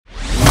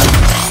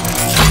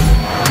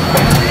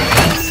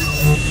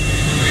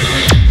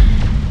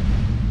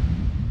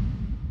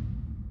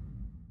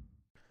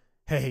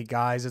Hey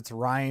guys, it's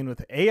Ryan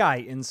with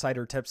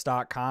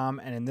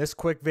AIinsidertips.com, and in this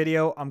quick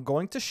video, I'm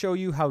going to show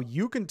you how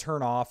you can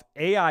turn off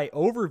AI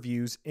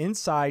overviews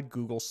inside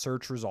Google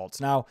search results.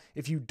 Now,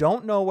 if you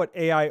don't know what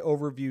AI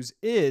overviews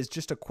is,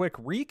 just a quick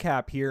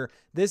recap here,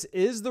 this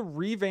is the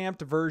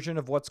revamped version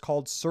of what's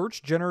called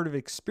Search Generative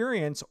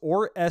Experience,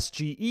 or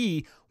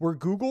SGE, where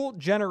Google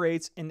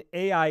generates an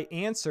AI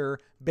answer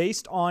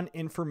based on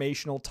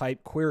informational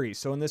type queries.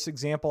 So in this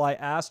example, I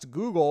asked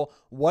Google,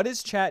 what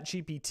is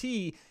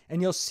ChatGPT?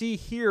 And you'll see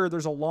here,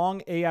 there's a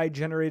long AI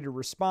generated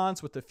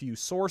response with a few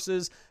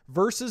sources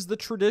versus the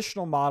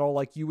traditional model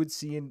like you would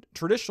see in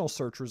traditional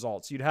search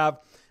results. You'd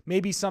have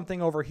maybe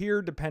something over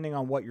here depending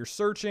on what you're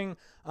searching,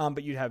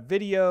 but you'd have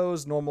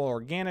videos, normal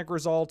organic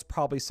results,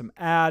 probably some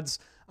ads.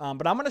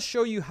 But I'm going to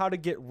show you how to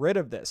get rid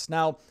of this.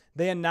 Now,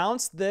 they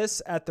announced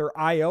this at their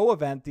I/O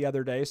event the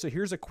other day. So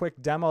here's a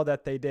quick demo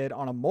that they did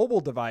on a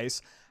mobile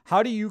device.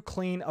 How do you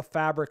clean a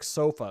fabric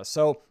sofa?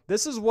 So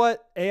this is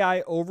what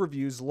AI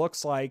overviews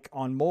looks like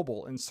on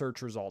mobile in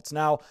search results.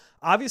 Now,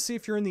 obviously,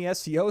 if you're in the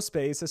SEO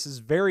space, this is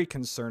very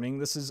concerning.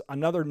 This is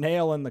another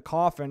nail in the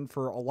coffin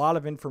for a lot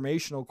of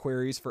informational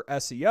queries for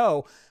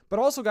SEO. But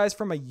also, guys,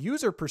 from a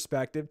user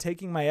perspective,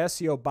 taking my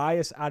SEO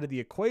bias out of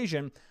the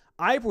equation,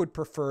 I would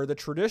prefer the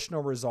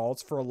traditional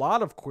results for a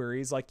lot of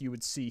queries like you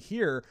would see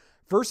here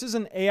versus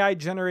an AI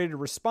generated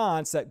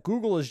response that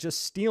Google is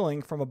just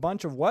stealing from a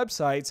bunch of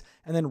websites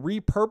and then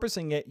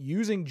repurposing it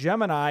using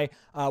Gemini,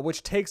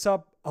 which takes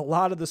up a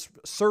lot of this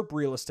SERP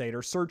real estate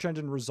or search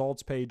engine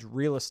results page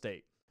real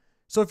estate.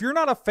 So if you're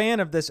not a fan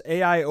of this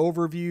AI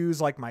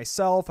overviews like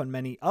myself and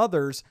many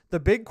others, the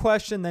big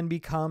question then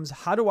becomes,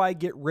 how do I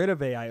get rid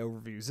of AI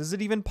overviews? Is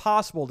it even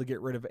possible to get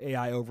rid of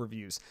AI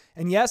overviews?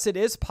 And yes, it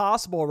is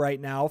possible right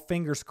now,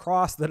 fingers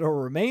crossed that it'll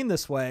remain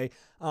this way,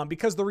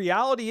 because the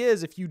reality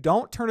is if you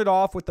don't turn it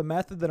off with the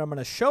method that I'm going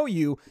to show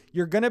you,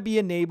 you're going to be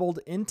enabled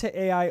into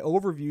AI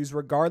overviews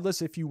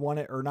regardless if you want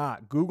it or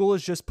not. Google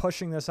is just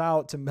pushing this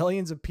out to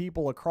millions of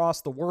people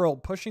across the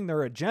world, pushing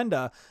their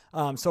agenda.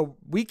 So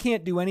we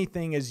can't do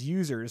anything as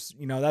users.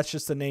 You know, that's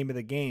just the name of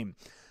the game.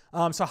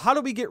 So how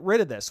do we get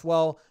rid of this?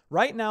 Well,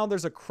 right now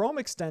there's a Chrome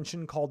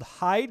extension called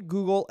Hide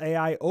Google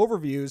AI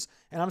Overviews,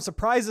 and I'm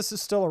surprised this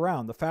is still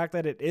around. The fact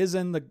that it is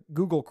in the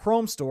Google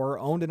Chrome store,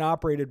 owned and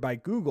operated by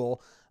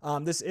Google,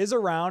 this is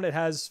around. It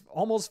has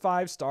almost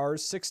 5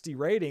 stars, 60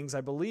 ratings.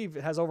 I believe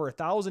it has over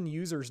 1,000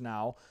 users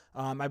now.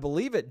 I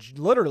believe it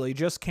literally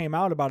just came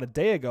out about a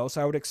day ago,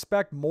 so I would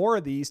expect more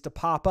of these to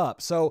pop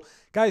up. So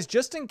guys,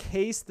 just in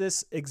case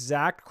this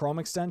exact Chrome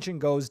extension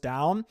goes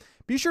down,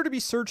 be sure to be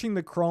searching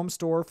the Chrome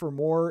store for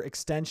more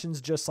extensions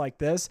just like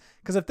this,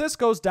 because if this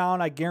goes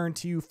down, I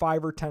guarantee you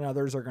 5 or 10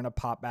 others are going to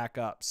pop back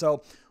up.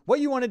 So what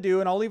you want to do,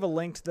 and I'll leave a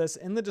link to this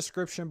in the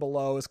description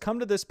below, is come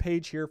to this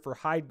page here for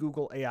Hide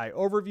Google AI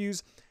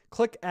Overviews,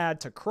 click Add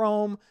to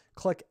Chrome,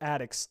 click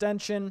Add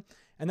Extension,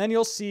 and then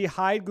you'll see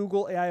Hide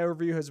Google AI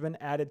Overview has been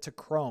added to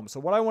Chrome. So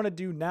what I want to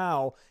do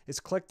now is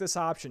click this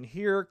option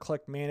here,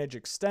 click Manage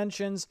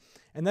Extensions,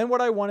 and then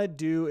what I want to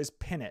do is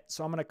pin it.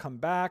 So I'm going to come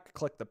back,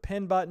 click the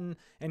pin button,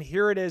 and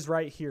here it is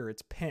right here.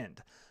 It's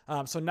pinned.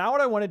 So now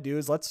what I want to do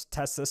is let's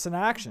test this in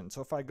action.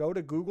 So if I go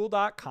to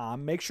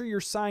google.com, make sure you're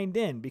signed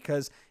in,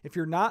 because if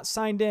you're not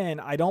signed in,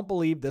 I don't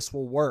believe this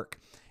will work.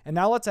 And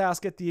now let's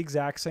ask it the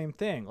exact same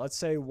thing. Let's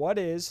say, what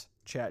is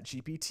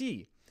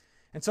ChatGPT?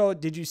 And so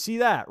did you see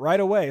that right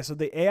away? So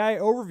the AI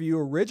overview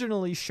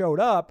originally showed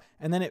up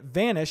and then it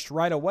vanished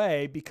right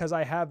away because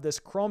I have this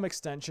Chrome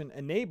extension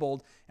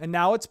enabled, and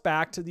now it's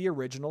back to the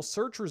original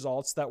search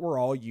results that we're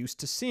all used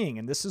to seeing.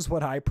 And this is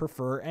what I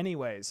prefer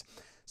anyways.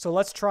 So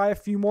let's try a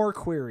few more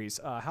queries.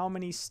 How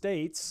many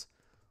states?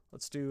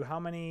 Let's do how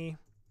many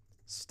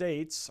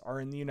states are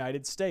in the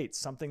United States?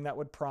 Something that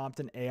would prompt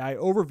an AI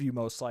overview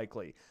most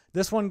likely.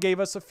 This one gave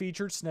us a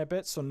featured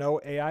snippet, so no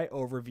AI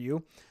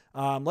overview.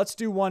 Let's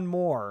do one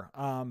more.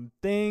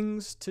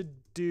 Things to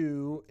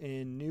do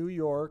in New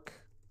York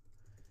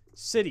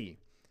City.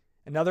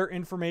 Another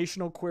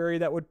informational query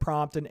that would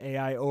prompt an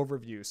AI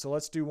overview. So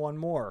let's do one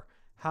more.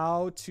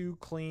 How to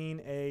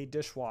clean a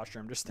dishwasher.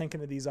 I'm just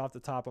thinking of these off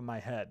the top of my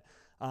head.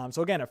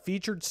 So again, a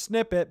featured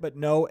snippet, but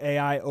no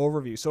AI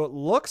overview. So it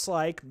looks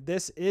like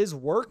this is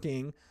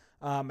working,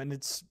 and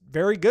it's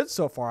very good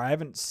so far. I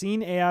haven't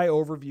seen AI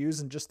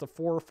overviews in just the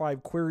 4 or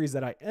 5 queries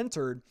that I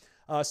entered.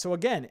 So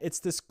again, it's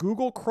this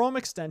Google Chrome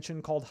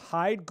extension called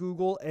Hide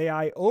Google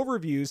AI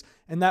Overviews,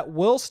 and that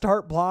will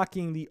start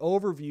blocking the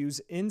overviews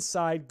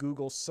inside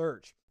Google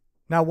search.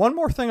 Now, one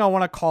more thing I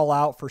want to call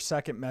out for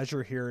second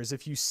measure here is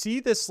if you see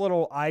this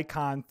little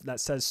icon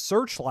that says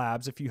Search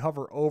Labs, if you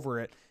hover over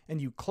it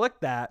and you click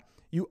that,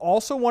 you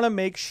also want to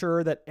make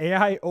sure that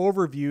AI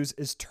Overviews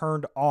is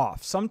turned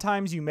off.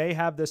 Sometimes you may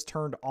have this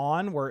turned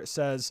on where it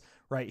says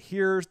right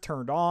here,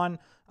 turned on.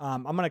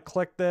 I'm going to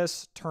click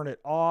this, turn it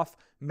off.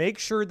 Make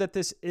sure that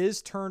this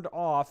is turned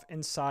off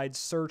inside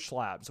Search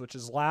Labs, which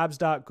is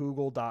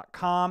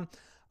labs.google.com.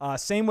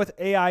 Same with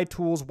AI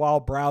tools while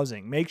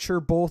browsing. Make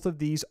sure both of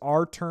these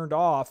are turned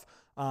off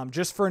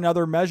just for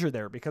another measure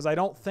there, because I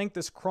don't think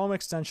this Chrome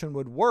extension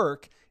would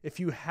work if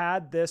you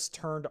had this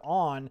turned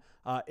on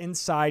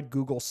inside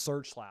Google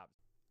Search Lab.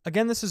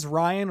 Again, this is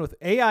Ryan with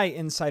AI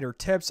Insider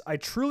Tips. I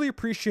truly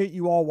appreciate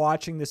you all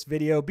watching this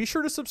video. Be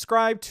sure to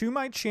subscribe to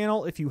my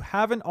channel if you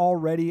haven't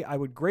already. I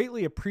would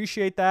greatly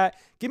appreciate that.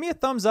 Give me a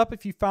thumbs up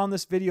if you found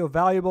this video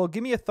valuable.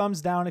 Give me a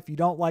thumbs down if you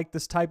don't like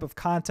this type of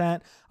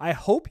content. I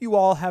hope you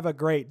all have a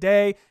great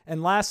day.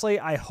 And lastly,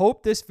 I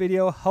hope this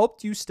video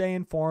helped you stay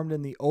informed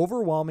in the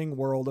overwhelming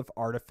world of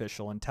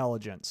artificial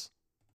intelligence.